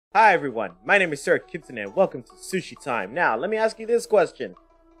Hi everyone, my name is SirKitsune and welcome to Sushi Time. Now, let me ask you this question.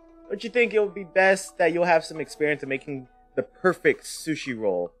 Don't you think it would be best that you'll have some experience in making the perfect sushi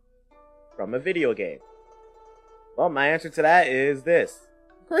roll from a video game? Well, my answer to that is this.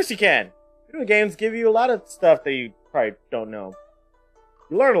 Of course you can. Video games give you a lot of stuff that you probably don't know.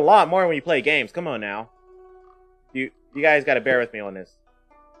 You learn a lot more when you play games, come on now. You guys gotta bear with me on this.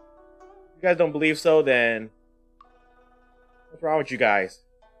 If you guys don't believe so, then what's wrong with you guys?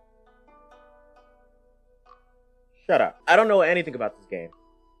 Shut up. I don't know anything about this game.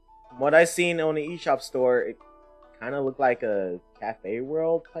 From what I've seen on the eShop store, it kind of looked like a cafe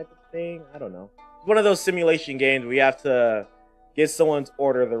world type of thing. I don't know. It's one of those simulation games where you have to get someone's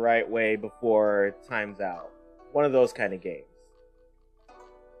order the right way before time's out. One of those kind of games.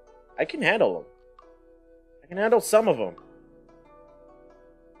 I can handle them. I can handle some of them.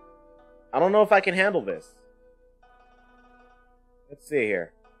 I don't know if I can handle this. Let's see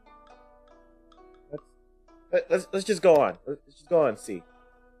here. Let's just go on. Let's just go on and see.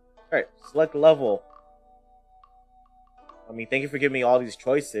 Alright, select level. I mean, thank you for giving me all these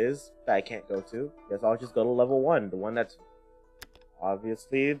choices that I can't go to. Guess I'll just go to level 1. The one that's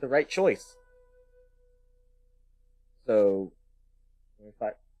obviously the right choice. So,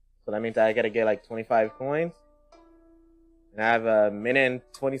 25. So that means I gotta get like 25 coins. And I have a minute and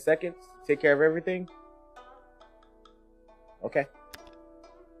 20 seconds to take care of everything. Okay.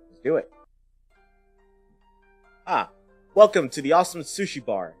 Let's do it. Welcome to the awesome sushi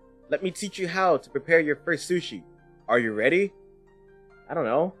bar. Let me teach you how to prepare your first sushi. Are you ready? I don't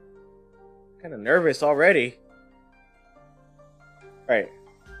know. I'm kind of nervous already. Alright.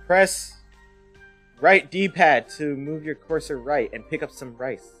 Press right D-pad to move your cursor right and pick up some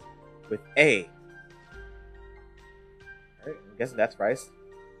rice with A. Alright, I'm guessing that's rice.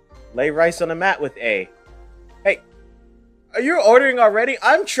 Lay rice on the mat with A. Hey, are you ordering already?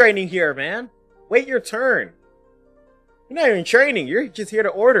 I'm training here, man. Wait your turn. You're not even training, you're just here to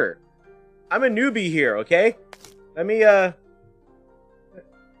order. I'm a newbie here, okay? Let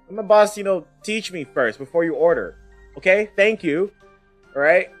my boss, teach me first before you order. Okay? Thank you.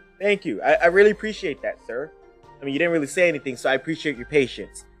 Alright? Thank you. I really appreciate that, sir. I mean, you didn't really say anything, so I appreciate your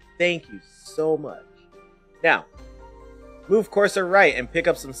patience. Thank you so much. Now, move cursor right and pick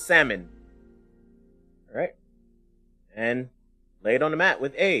up some salmon. Alright? And lay it on the mat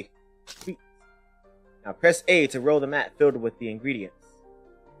with A. Sweet. Now press A to roll the mat filled with the ingredients.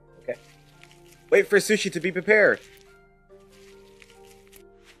 Okay. Wait for sushi to be prepared.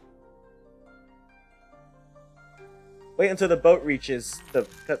 Wait until the boat reaches the...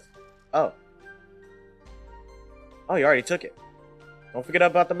 Oh. Oh, you already took it. Don't forget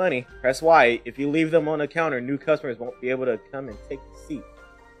about the money. Press Y. If you leave them on the counter, new customers won't be able to come and take the seat.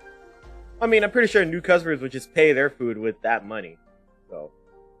 I mean, I'm pretty sure new customers would just pay their food with that money. So,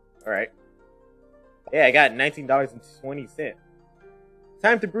 alright. Yeah, I got $19.20.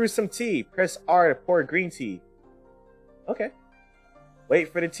 Time to brew some tea. Press R to pour green tea. Okay.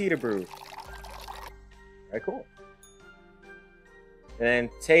 Wait for the tea to brew. Alright, cool. And then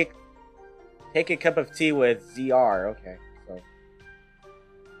take a cup of tea with ZR. Okay, so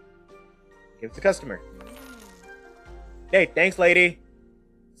give it to customer. Hey, thanks, lady.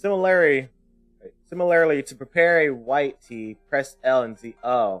 Similarly, to prepare a white tea, press L and Z.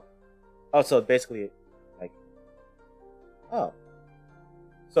 Oh, so basically, like, oh,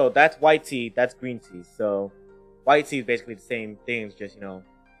 so that's white tea, that's green tea. So white tea is basically the same thing, just the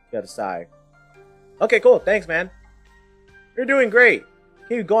other side. Okay, cool. Thanks, man. You're doing great.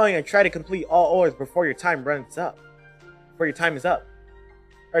 Keep going and try to complete all orders before your time runs up. Before your time is up.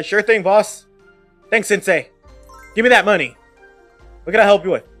 Alright, sure thing, boss. Thanks, sensei. Give me that money. What can I help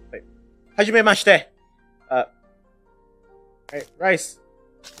you with? Wait. Hajimemashite. Alright, rice.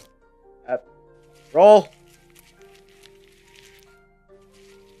 Roll.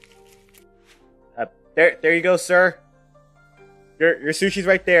 There you go, sir. Your sushi's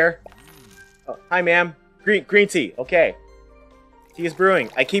right there. Oh, hi, ma'am. Green tea. Okay. Tea is brewing.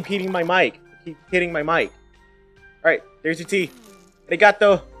 I keep hitting my mic. Alright, there's your tea.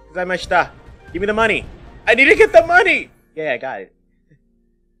 Arigato gozaimashita. Give me the money. I need to get the money! Yeah, I got it.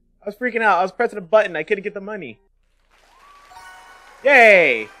 I was freaking out. I was pressing a button. I couldn't get the money.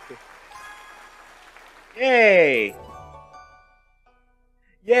 Yay! Yay!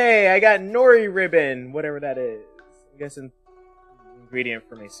 Yay! I got nori ribbon. Whatever that is. I'm guessing ingredient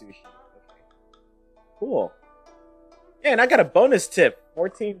for my sushi. Okay. Cool. Yeah, and I got a bonus tip.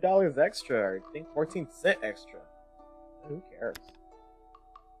 $14 extra. Or I think 14 cents extra. Who cares?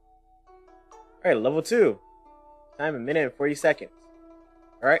 Alright, level 2. Time 1 minute and 40 seconds.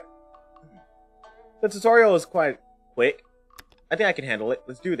 Alright. The tutorial is quite quick. I think I can handle it.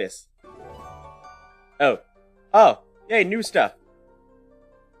 Let's do this. Oh. Oh. Yay, new stuff.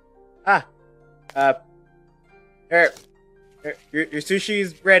 Ah. Here. Your sushi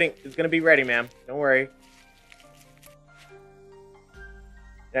is ready. It's gonna be ready, ma'am. Don't worry.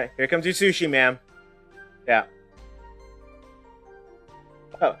 Yeah, here comes your sushi, ma'am. Yeah.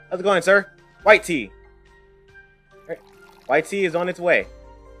 Oh, how's it going, sir? White tea. Right. White tea is on its way.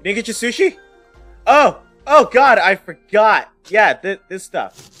 You didn't get your sushi? Oh! Oh, God, I forgot. Yeah, this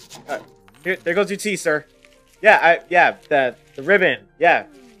stuff. There goes your tea, sir. Yeah, the ribbon. Yeah,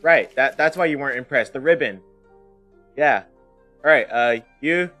 right. That's why you weren't impressed. The ribbon. Yeah. Alright,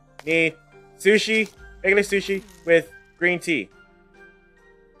 you need sushi, regular sushi, with green tea.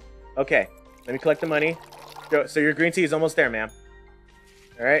 Okay, let me collect the money. So your green tea is almost there, ma'am.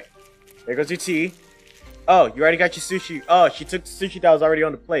 Alright, there goes your tea. Oh, you already got your sushi. Oh, she took the sushi that was already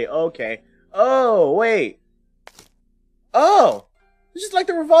on the plate. Okay. Oh, wait. Oh, it's just like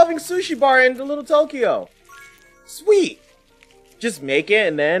the revolving sushi bar in the Little Tokyo. Sweet. Just make it,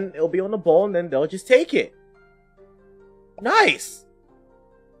 and then it'll be on the bowl, and then they'll just take it. Nice.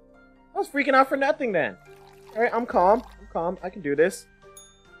 I was freaking out for nothing then. Alright, I'm calm. I can do this.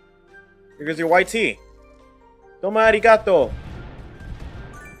 Here goes your white tea. Domo arigato.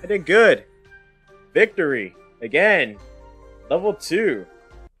 I did good. Victory. Again. Level 2.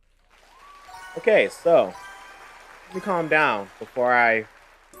 Okay, so. Let me calm down before I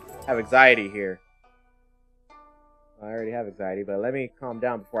have anxiety here. I already have anxiety, but let me calm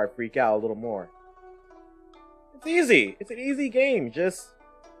down before I freak out a little more. It's easy. It's an easy game. Just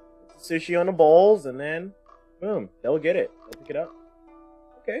sushi on the bowls, and then boom, they'll get it. They'll pick it up.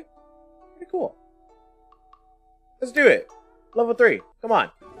 Okay, pretty cool. Let's do it. Level 3. Come on.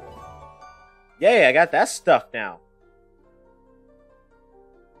 Yay, I got that stuff now.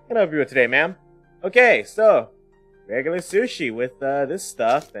 What can I help you with today, ma'am? Okay, so regular sushi with this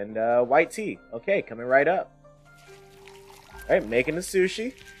stuff and white tea. Okay, coming right up. Alright, making the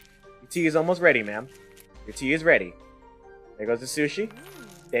sushi. Your tea is almost ready, ma'am. Your tea is ready. There goes the sushi.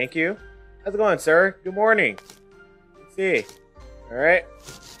 Thank you. How's it going, sir? Good morning. Let's see. Alright.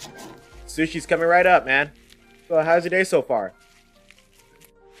 Sushi's coming right up, man. So, how's your day so far?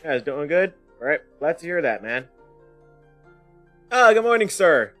 Yeah, it's doing good? Alright, glad to hear that, man. Ah, good morning,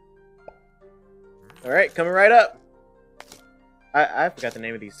 sir. Alright, coming right up. I forgot the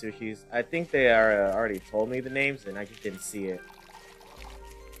name of these sushis. I think they are already told me the names, and I just didn't see it.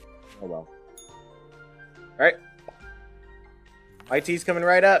 Oh well. Alright. White tea's coming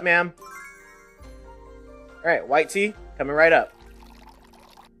right up, ma'am. Alright, white tea coming right up.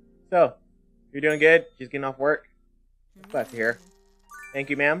 So, you're doing good? She's getting off work? Glad to hear. Thank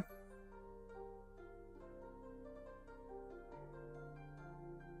you, ma'am.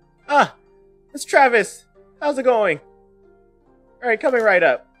 Ah! Miss Travis! How's it going? Alright, coming right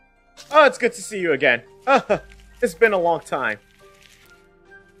up. Oh, it's good to see you again. It's been a long time.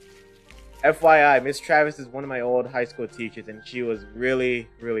 FYI, Miss Travis is one of my old high school teachers, and she was really,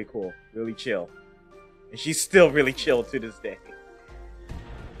 really cool. Really chill. And she's still really chill to this day.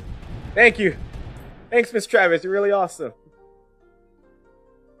 Thank you. Thanks, Miss Travis. You're really awesome.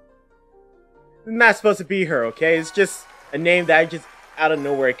 I'm not supposed to be her, okay? It's just a name that I just out of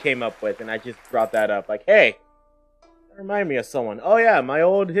nowhere came up with, and I just brought that up. Like, hey, that reminded me of someone. Oh yeah, my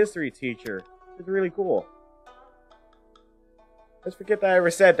old history teacher. It's really cool. Let's forget that I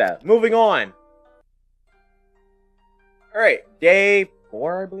ever said that. Moving on. Alright, day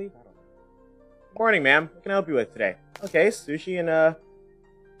 4, I believe? I don't know. Good morning, ma'am. What can I help you with today? Okay, sushi and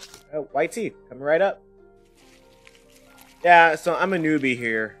white tea. Coming right up. Yeah, so I'm a newbie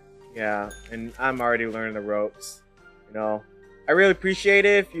here. Yeah, and I'm already learning the ropes. You know, I really appreciate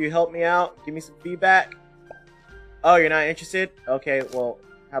it if you help me out. Give me some feedback. Oh, you're not interested? Okay, well,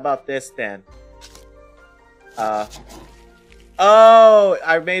 how about this then? Oh,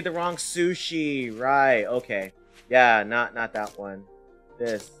 I made the wrong sushi. Right, okay. Yeah, not that one.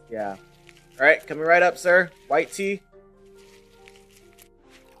 This, yeah. Alright, coming right up, sir. White tea.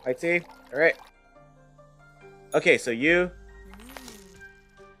 White tea. Alright. Okay, so you.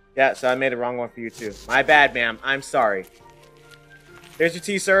 Yeah, so I made the wrong one for you too. My bad, ma'am. I'm sorry. Here's your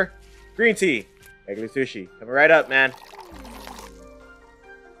tea, sir. Green tea. Regular sushi. Coming right up, man.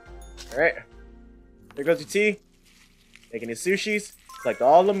 Alright. There goes your tea. Making his sushis. Collect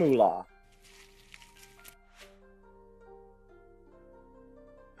all the moolah.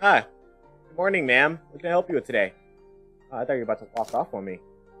 Hi. Good morning, ma'am. What can I help you with today? Oh, I thought you were about to walk off on me.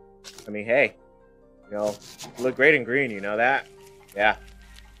 I mean, hey. You know, you look great in green, you know that? Yeah.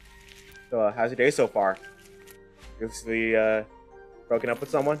 So, how's your day so far? Obviously, broken up with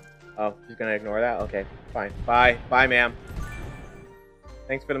someone? Oh, she's gonna ignore that? Okay, fine. Bye. Bye, ma'am.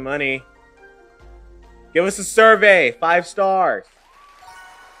 Thanks for the money. Give us a survey. 5 stars.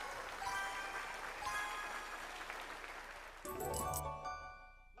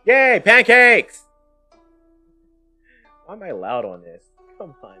 Yay, pancakes! Why am I loud on this?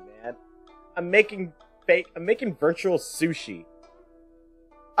 Come on, man. I'm making virtual sushi.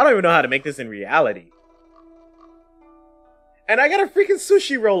 I don't even know how to make this in reality. And I got a freaking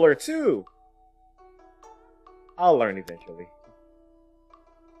sushi roller, too. I'll learn eventually.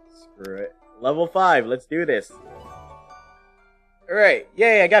 Screw it. Level 5, let's do this. Alright,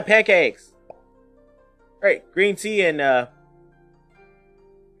 yay, I got pancakes. Alright, green tea and, coming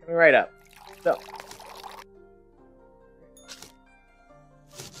right up. So,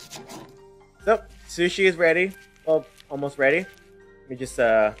 sushi is ready. Well, almost ready. Let me just,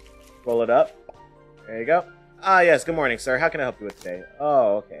 roll it up. There you go. Ah, yes, good morning, sir. How can I help you with today?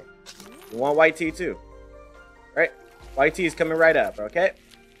 Oh, okay. You want white tea, too? Right? White tea is coming right up, okay?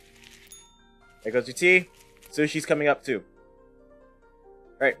 There goes your tea. Sushi's coming up, too.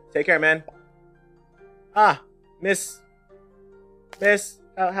 Alright, take care, man. Ah, Miss,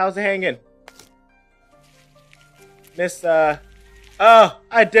 how's it hanging? Miss, oh,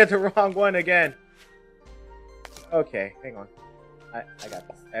 I did the wrong one again. Okay, hang on. I got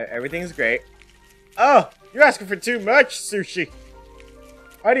this. Everything's great. Oh, you're asking for too much, Sushi.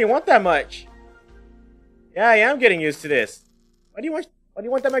 Why do you want that much? Yeah, I am getting used to this. Why do you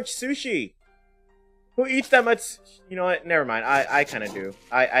want that much sushi? Who eats that much? You know what? Never mind. I kind of do.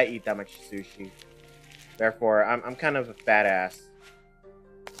 I eat that much sushi. Therefore, I'm kind of a fat ass.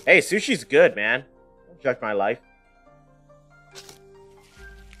 Hey, sushi's good, man. Don't judge my life.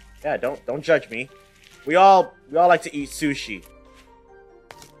 Yeah, don't judge me. We all like to eat sushi.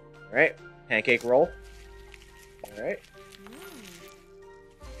 All right, pancake roll. All right.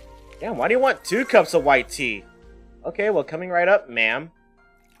 Damn, why do you want 2 cups of white tea? Okay, well, coming right up, ma'am.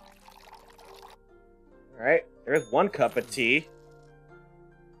 All right, there's 1 cup of tea.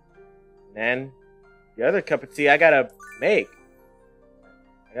 And then the other cup of tea I gotta make.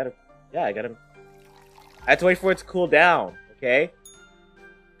 I have to wait for it to cool down, okay?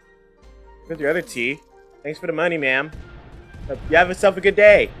 Here's your other tea. Thanks for the money, ma'am. You have yourself a good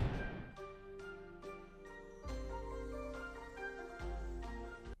day.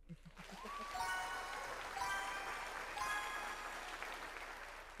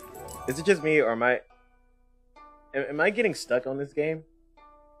 Is it just me, or am I getting stuck on this game?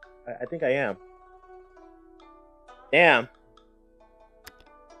 I think I am. Damn.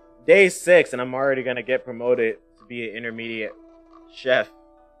 Day 6, and I'm already gonna get promoted to be an intermediate chef.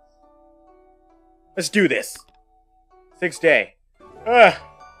 Let's do this. 6th day.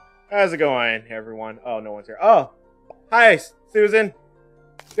 How's it going, everyone? Oh, no one's here. Oh, hi, Susan.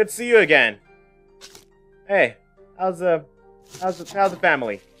 Good to see you again. Hey, how's the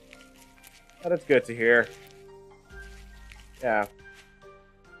family? Oh, that's good to hear. Yeah.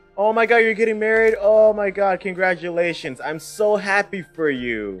 Oh my god, you're getting married? Oh my god, congratulations. I'm so happy for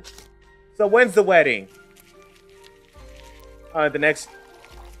you. So when's the wedding? Next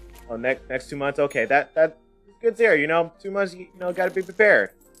 2 months? Okay, that's good to hear, you know? 2 months, you know, gotta be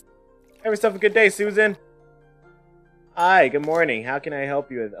prepared. Have yourself a good day, Susan. Hi, good morning. How can I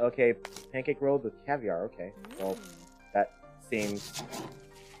help you with? Okay, pancake rolls with caviar. Okay, well, that seems...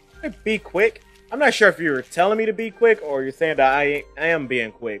 Be quick. I'm not sure if you were telling me to be quick or you're saying that I am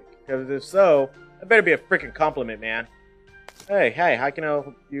being quick. Because if so, that better be a freaking compliment, man. Hey, how can I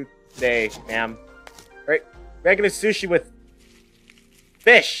help you today, ma'am? Right, regular sushi with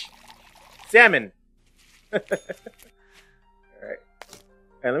fish, salmon. Alright,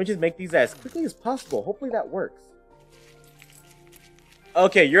 let me just make these as quickly as possible. Hopefully that works.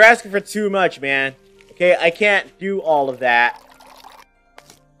 Okay, you're asking for too much, man. Okay, I can't do all of that.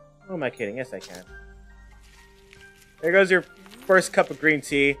 Who am I kidding? Yes, I can. There goes your first cup of green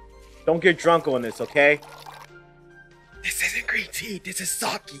tea. Don't get drunk on this, okay? This isn't green tea. This is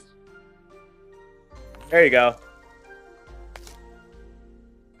sake. There you go.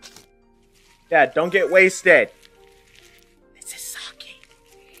 Yeah, don't get wasted. This is sake.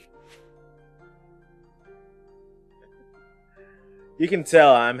 You can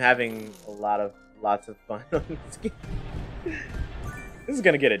tell I'm having lots of fun on this game. This is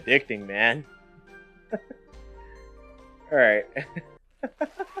gonna get addicting, man. Alright.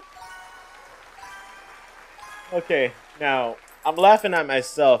 Okay, now, I'm laughing at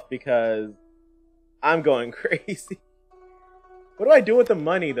myself because I'm going crazy. What do I do with the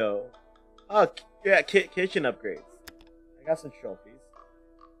money, though? Oh, yeah, kitchen upgrades. I got some trophies.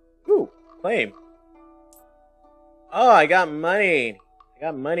 Ooh, claim. Oh, I got money. I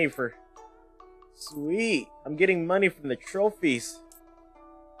got money for... Sweet. I'm getting money from the trophies.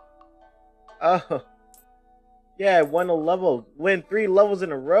 Oh. Yeah, I won a level. Win 3 levels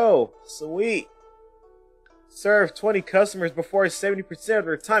in a row. Sweet. Serve 20 customers before 70% of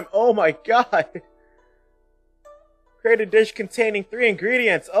their time. Oh my god. Create a dish containing 3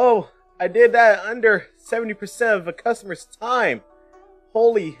 ingredients. Oh, I did that under 70% of a customer's time.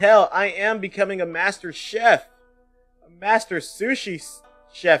 Holy hell, I am becoming a master chef. A master sushi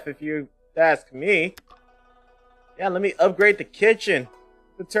chef, if you ask me. Yeah, let me upgrade the kitchen.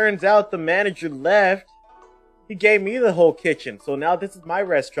 It turns out the manager left. He gave me the whole kitchen, so now this is my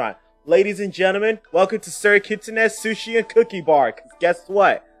restaurant. Ladies and gentlemen, welcome to SirKitsune Sushi and Cookie Bar. 'Cause guess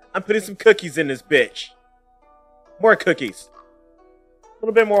what? I'm putting some cookies in this bitch. More cookies. A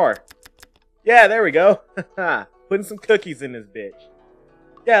little bit more. Yeah, there we go. Putting some cookies in this bitch.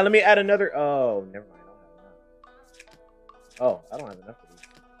 Yeah, let me add another. Oh, never mind. I don't have enough. Oh, I don't have enough of these.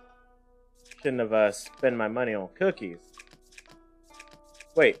 Shouldn't have spent my money on cookies.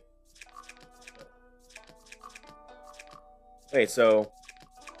 Wait. Wait, so...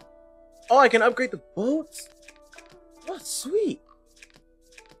 Oh, I can upgrade the boats? Oh, sweet.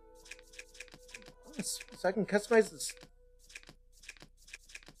 Oh, so I can customize this.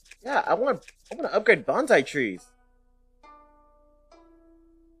 Yeah, I want to upgrade bonsai trees.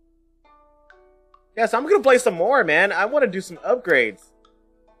 Yeah, so I'm gonna play some more, man. I want to do some upgrades.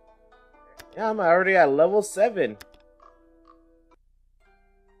 Yeah, I'm already at level 7.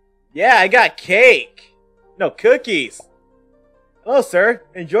 Yeah, I got cake. No, cookies. Hello, sir.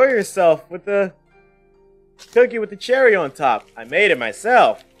 Enjoy yourself with the cookie with the cherry on top. I made it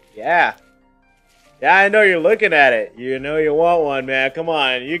myself. Yeah. Yeah, I know you're looking at it. You know you want one, man. Come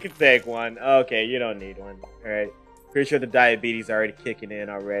on, you can take one. Okay, you don't need one. Alright. Pretty sure the diabetes already kicking in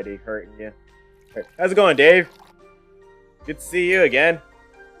already, hurting you. Right. How's it going, Dave? Good to see you again.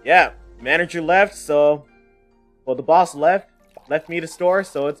 Yeah, manager left, so... Well, the boss left me the store,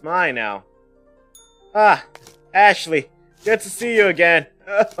 so it's mine now. Ah, Ashley. Good to see you again.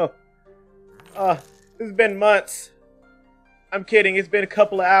 Oh, it's been months. I'm kidding, it's been a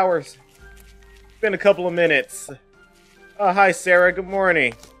couple of hours. It's been a couple of minutes. Oh, hi Sarah, good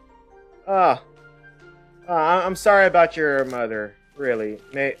morning. I'm sorry about your mother, really.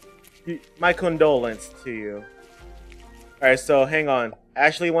 My condolence to you. Alright, so hang on.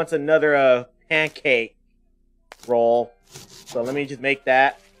 Ashley wants another pancake roll. So let me just make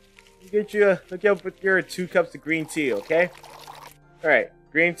that. Get you hook you up with your 2 cups of green tea, okay? Alright,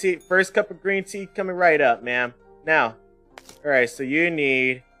 green tea. First cup of green tea coming right up, ma'am. Now, alright, so you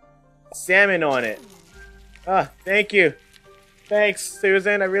need salmon on it. Thank you. Thanks,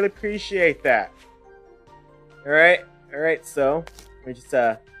 Susan. I really appreciate that. Alright, so let me just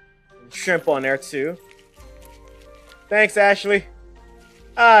shrimp on there too. Thanks, Ashley.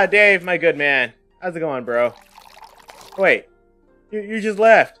 Dave, my good man. How's it going, bro? Wait, you just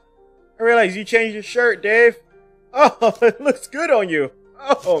left. I realize you changed your shirt, Dave. Oh, it looks good on you.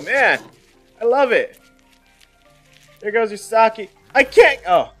 Oh, man. I love it. There goes your sake. I can't.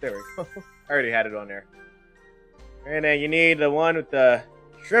 Oh, there we go. I already had it on there. And then you need the one with the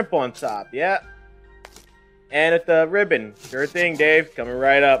shrimp on top. Yeah. And with the ribbon. Sure thing, Dave. Coming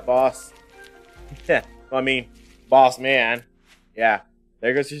right up, boss. Yeah. I mean, boss man. Yeah.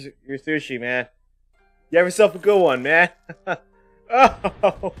 There goes your sushi, man. You have yourself a good one, man.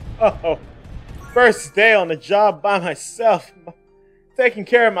 Oh. First day on the job by myself. Taking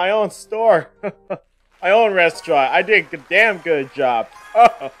care of my own store. My own restaurant. I did a damn good job.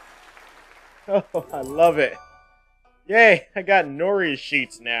 Oh, I love it. Yay, I got nori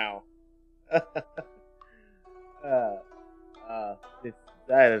sheets now. I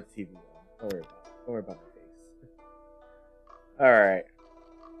have TV on. Don't worry about my face. Alright.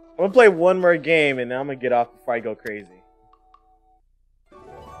 I'm gonna play one more game and then I'm gonna get off before I go crazy.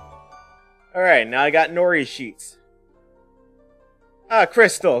 Alright, now I got nori sheets.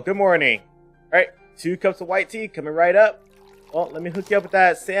 Crystal, good morning. Alright, 2 cups of white tea coming right up. Well, let me hook you up with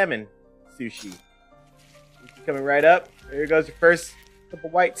that salmon sushi. Coming right up. There goes your first cup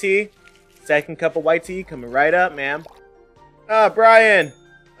of white tea. Second cup of white tea coming right up, ma'am. Brian,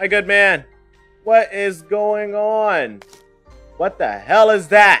 my good man. What is going on? What the hell is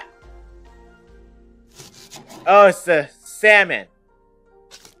that? Oh, it's the salmon.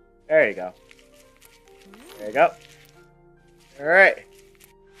 There you go. There you go. Alright.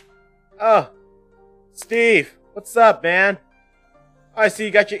 Oh, Steve, what's up, man? Oh, I see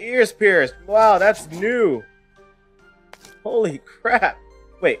you got your ears pierced. Wow, that's new. Holy crap.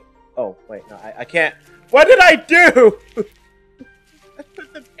 Wait. Oh, wait, no, I can't. What did I do? I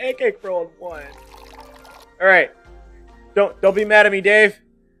put the pancake roll in one. Alright. Don't be mad at me, Dave.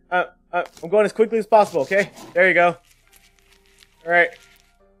 I'm going as quickly as possible, okay? There you go. Alright.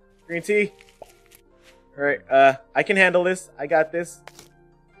 Green tea. Alright, I can handle this. I got this.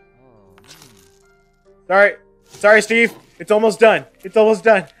 Sorry, Steve. It's almost done. It's almost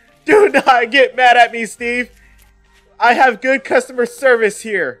done. Do not get mad at me, Steve. I have good customer service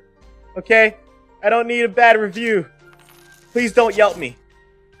here. Okay? I don't need a bad review. Please don't yelp me.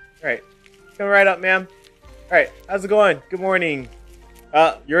 Alright. Come right up, ma'am. Alright, how's it going? Good morning.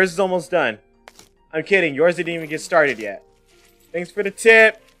 Yours is almost done. I'm kidding. Yours didn't even get started yet. Thanks for the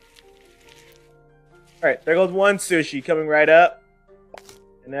tip. Alright, there goes one sushi coming right up.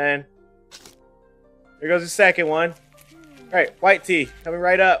 And then there goes the second one. Alright, white tea coming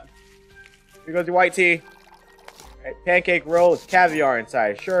right up. Here goes your white tea. Alright, pancake roll with caviar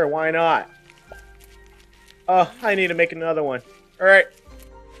inside. Sure, why not? Oh, I need to make another one. Alright.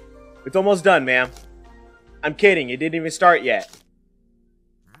 It's almost done, ma'am. I'm kidding, it didn't even start yet.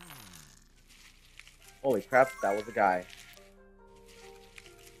 Holy crap, that was a guy.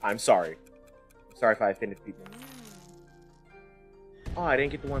 I'm sorry. I'm sorry if I offended people. Oh, I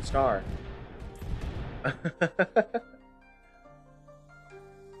didn't get the 1 star.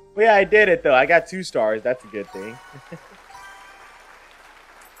 Well, yeah, I did it though. I got 2 stars. That's a good thing.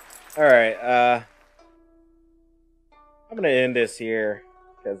 Alright, I'm gonna end this here.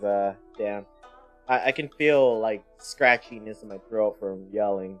 Because, damn. I can feel, like, scratchiness in my throat from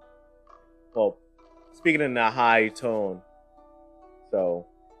yelling. Well, speaking in a high tone. So.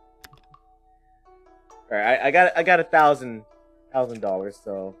 Alright, I got $1,000,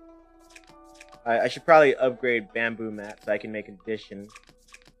 so. I should probably upgrade bamboo mat so I can make an addition.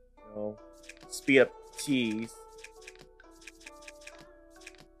 You know, speed up teas.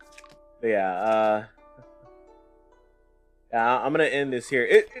 But yeah, yeah, I'm gonna end this here.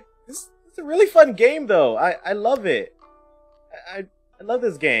 It's a really fun game though. I love it. I love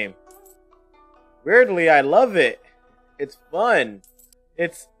this game. Weirdly, I love it. It's fun.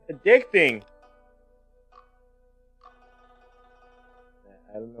 It's addicting.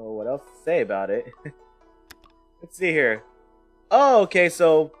 I don't know what else to say about it. Let's see here. Oh, okay,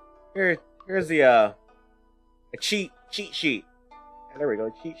 so here's the a cheat sheet. Yeah, there we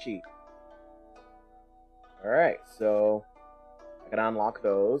go, cheat sheet. Alright, so I can unlock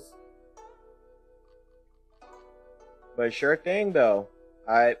those. But sure thing though.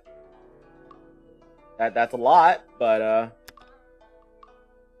 That's a lot, but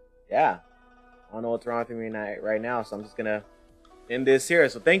yeah. I don't know what's wrong with me right now, so I'm just gonna end this here.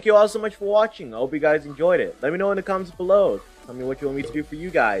 So thank you all so much for watching. I hope you guys enjoyed it. Let me know in the comments below. Tell me what you want me to do for you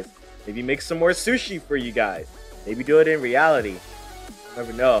guys. Maybe make some more sushi for you guys. Maybe do it in reality. You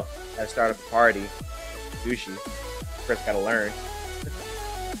never know. Gotta start up a party. Sushi. First gotta learn.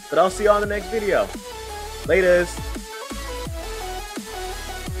 But I'll see you on the next video. Laters.